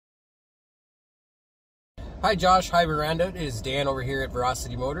Hi Josh, hi Miranda. It is Dan over here at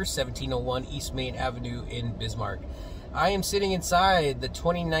Verocity Motors, 1701 East Main Avenue in Bismarck. I am sitting inside the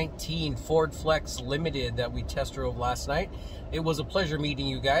 2019 Ford Flex Limited that we test drove last night. It was a pleasure meeting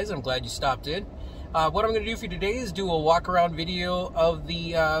you guys. I'm glad you stopped in. What I'm going to do for you today is do a walk around video of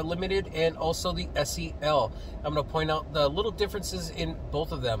the Limited and also the SEL. I'm going to point out the little differences in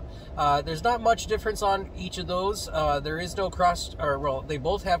both of them. There's not much difference on each of those. There is no they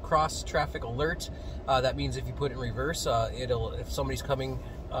both have cross traffic alert. That means if you put it in reverse, if somebody's coming,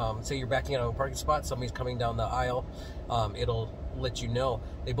 say you're backing out of a parking spot, somebody's coming down the aisle, it'll let you know.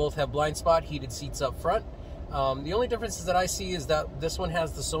 They both have blind spot, heated seats up front. The only differences that I see is that this one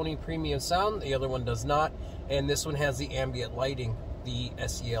has the Sony premium sound, the other one does not, and this one has the ambient lighting. The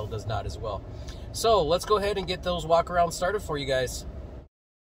SEL does not as well. So let's go ahead and get those walk around started for you guys.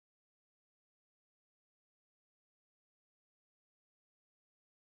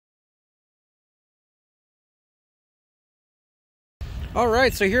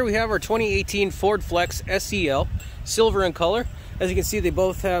 Alright, so here we have our 2018 Ford Flex SEL, silver in color. As you can see, they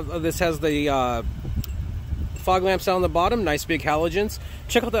both have, this has the fog lamps down the bottom, nice big halogens.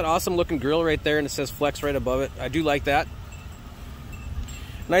 Check out that awesome looking grille right there, and it says Flex right above it. I do like that.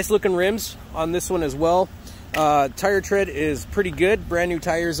 Nice looking rims on this one as well. Tire tread is pretty good, brand new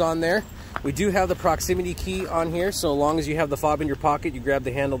tires on there. We do have the proximity key on here, so long as you have the fob in your pocket, you grab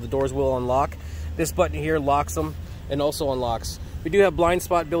the handle, the doors will unlock. This button here locks them and also unlocks. We do have blind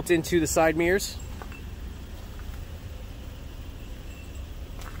spot built into the side mirrors.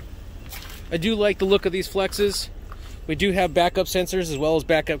 I do like the look of these Flexes. We do have backup sensors as well as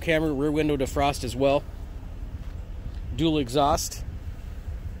backup camera, rear window defrost as well. Dual exhaust.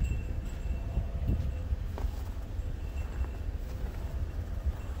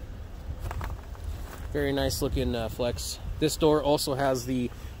 Very nice looking Flex. This door also has the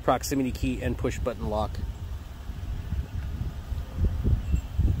proximity key and push button lock.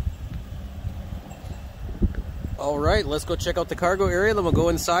 All right, let's go check out the cargo area, then we'll go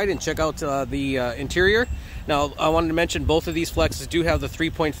inside and check out the interior. Now, I wanted to mention both of these Flexes do have the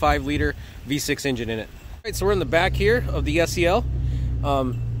 3.5 liter V6 engine in it. All right, so we're in the back here of the SEL.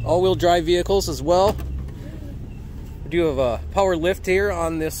 All-wheel drive vehicles as well. We do have a power lift here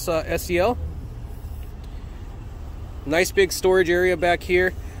on this SEL. Nice big storage area back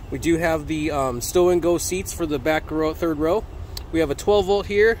here. We do have the stow and go seats for the back row, third row. We have a 12 volt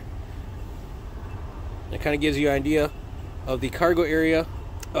here. It kind of gives you an idea of the cargo area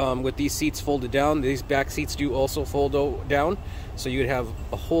with these seats folded down. These back seats do also fold down, so you would have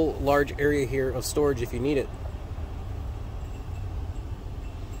a whole large area here of storage if you need it.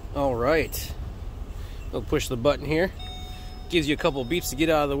 All right, we'll push the button here. Gives you a couple beeps to get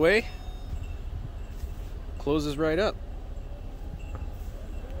out of the way. Closes right up.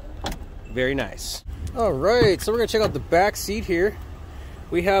 Very nice. All right, so we're gonna check out the back seat here.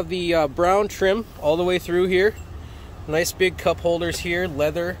 We have the brown trim all the way through here. Nice big cup holders here,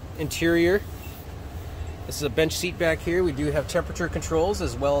 leather interior. This is a bench seat back here. We do have temperature controls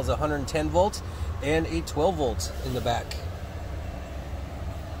as well as 110 volts and a 12 volts in the back.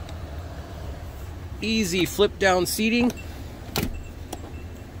 Easy flip down seating.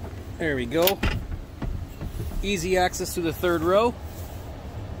 There we go. Easy access to the third row.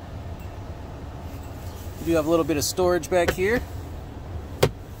 We do have a little bit of storage back here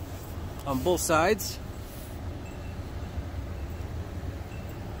on both sides.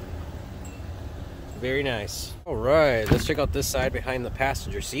 Very nice. All right, let's check out this side behind the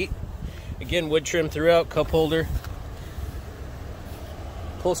passenger seat. Again, wood trim throughout, cup holder.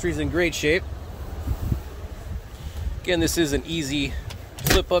 Upholstery's in great shape. Again, this is an easy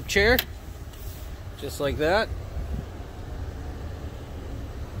flip up chair, just like that.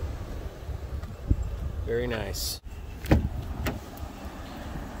 Very nice.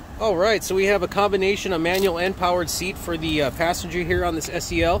 All right, so we have a combination of manual and powered seat for the passenger here on this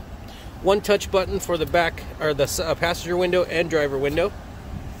SEL. One touch button for the back or the passenger window and driver window.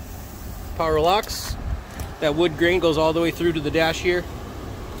 Power locks. That wood grain goes all the way through to the dash here.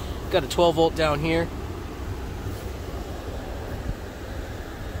 Got a 12 volt down here.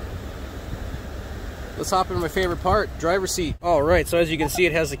 Let's hop into my favorite part, driver's seat. All right, so as you can see,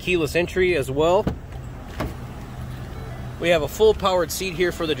 it has the keyless entry as well. We have a full powered seat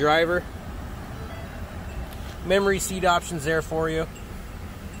here for the driver. Memory seat options there for you.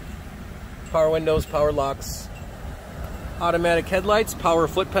 Power windows, power locks. Automatic headlights, power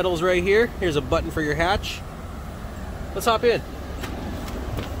foot pedals right here. Here's a button for your hatch. Let's hop in.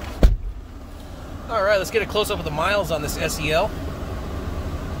 All right, let's get a close-up of the miles on this SEL.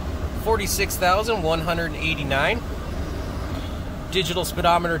 46,189. Digital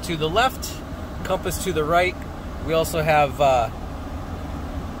speedometer to the left. compass to the right. We also have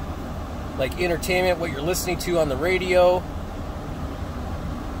like entertainment, what you're listening to on the radio,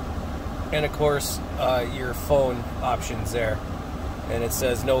 and of course your phone options there. And it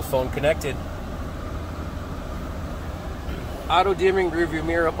says no phone connected. Auto dimming rear view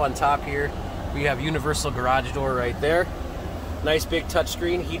mirror up on top here. We have universal garage door right there. Nice big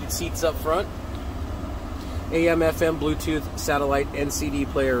touchscreen, heated seats up front. AM, FM, Bluetooth, satellite, and CD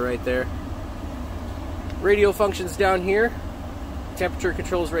player right there. Radio functions down here. Temperature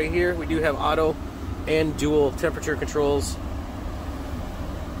controls right here. We do have auto and dual temperature controls.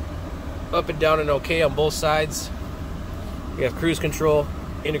 Up and down and okay on both sides. We have cruise control,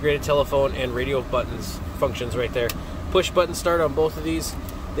 integrated telephone, and radio buttons functions right there. Push button start on both of these.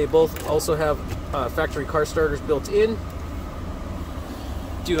 They both also have factory car starters built in.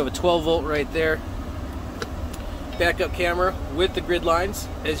 Do have a 12 volt right there. Backup camera with the grid lines.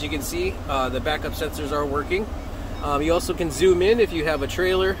 As you can see, the backup sensors are working. You also can zoom in if you have a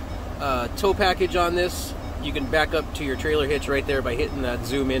trailer tow package on this. You can back up to your trailer hitch right there by hitting that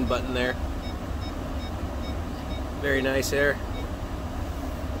zoom in button there. Very nice there.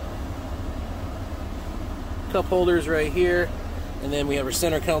 Cup holders right here, and then we have our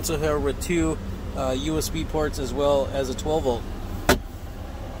center console here with two USB ports as well as a 12 volt.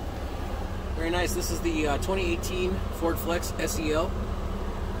 Very nice. This is the 2018 Ford Flex SEL.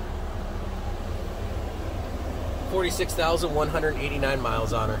 46,189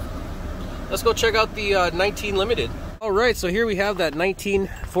 miles on her. Let's go check out the 19 Limited. Alright, so here we have that 19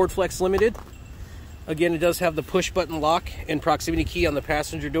 Ford Flex Limited. Again, it does have the push button lock and proximity key on the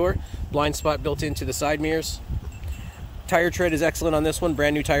passenger door. Blind spot built into the side mirrors. Tire tread is excellent on this one.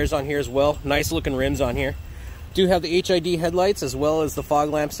 Brand new tires on here as well. Nice looking rims on here. Do have the HID headlights as well as the fog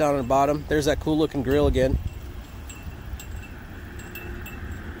lamps down on the bottom. There's that cool looking grille again.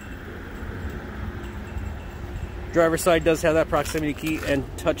 Driver's side does have that proximity key and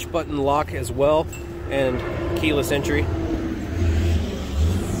touch button lock as well, and keyless entry.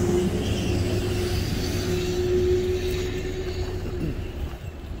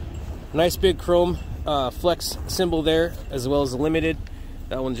 Nice big chrome flex symbol there, as well as the Limited.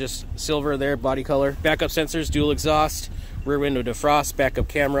 That one's just silver there, body color. Backup sensors, dual exhaust, rear window defrost, backup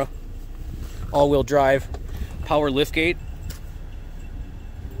camera, all-wheel drive, power liftgate.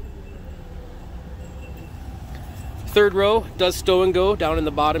 Third row does stow and go down in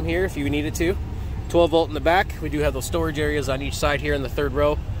the bottom here if you need it to. 12 volt in the back. We do have those storage areas on each side here in the third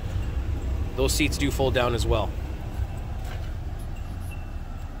row. Those seats do fold down as well.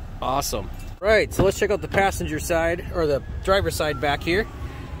 Awesome. Right, so let's check out the passenger side, or the driver's side back here.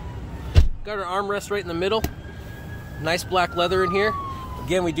 Got our armrest right in the middle. Nice black leather in here.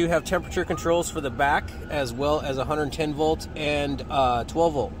 Again, we do have temperature controls for the back, as well as 110 volt and 12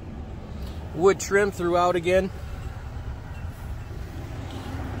 volt. Wood trim throughout again.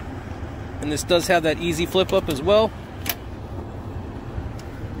 And this does have that easy flip up as well.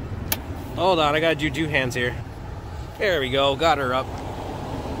 Hold on, I gotta do two hands here. There we go, got her up.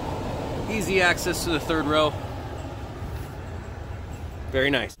 Easy access to the third row.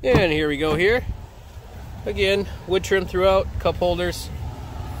 Very nice. And here we go here. Again, wood trim throughout, cup holders.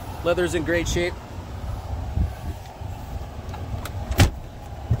 Leather's in great shape.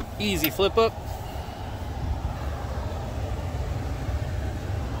 Easy flip up.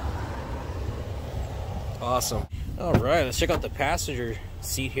 Awesome. All right, let's check out the passenger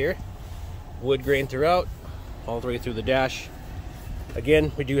seat here. Wood grain throughout, all the way through the dash.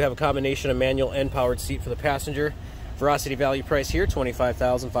 Again, we do have a combination of manual and powered seat for the passenger. Verocity value price here,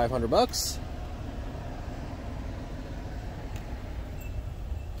 $25,500.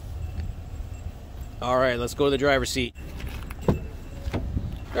 All right, let's go to the driver's seat.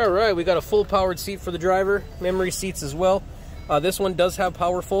 All right, we got a full powered seat for the driver, memory seats as well. This one does have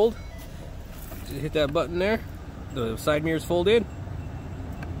power fold. Just hit that button there. The side mirrors fold in.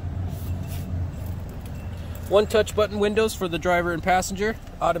 One touch button windows for the driver and passenger.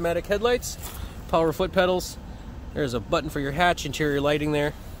 Automatic headlights. Power foot pedals. There's a button for your hatch, interior lighting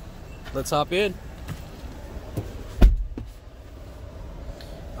there. Let's hop in.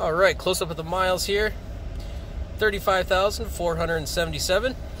 All right, close up at the miles here.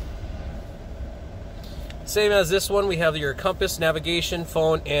 35,477. Same as this one, we have your compass, navigation,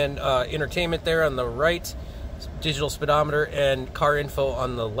 phone, and entertainment there on the right. Digital speedometer and car info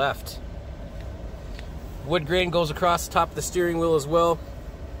on the left. Wood grain goes across the top of the steering wheel as well.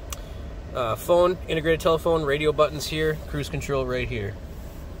 Phone, integrated telephone, radio buttons here, cruise control right here.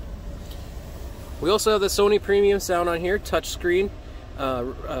 We also have the Sony Premium sound on here, touchscreen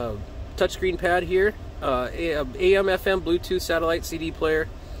pad here, AM, FM, Bluetooth, satellite, CD player,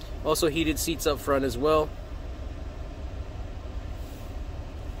 Also heated seats up front as well.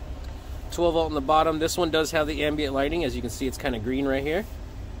 12 volt on the bottom. This one does have the ambient lighting. As you can see, it's kind of green right here.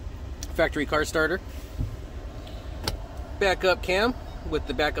 Factory car starter. Backup cam with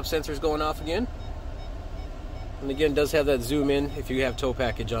the backup sensors going off again. And again, does have that zoom in if you have tow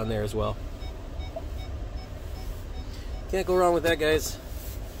package on there as well. Can't go wrong with that, guys.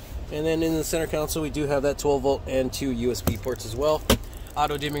 And then in the center console, we do have that 12 volt and 2 USB ports as well.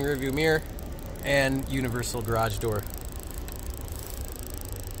 Auto dimming rearview mirror and universal garage door.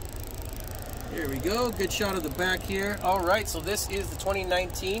 There we go, good shot of the back here. All right, so this is the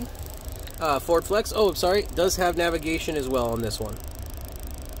 2019 Ford Flex. Oh, I'm sorry, it does have navigation as well on this one.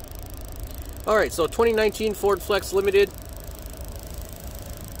 All right, so 2019 Ford Flex Limited.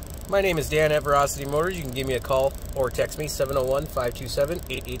 My name is Dan at Verocity Motors. You can give me a call or text me,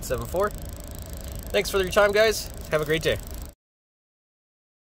 701-527-8874. Thanks for your time, guys. Have a great day.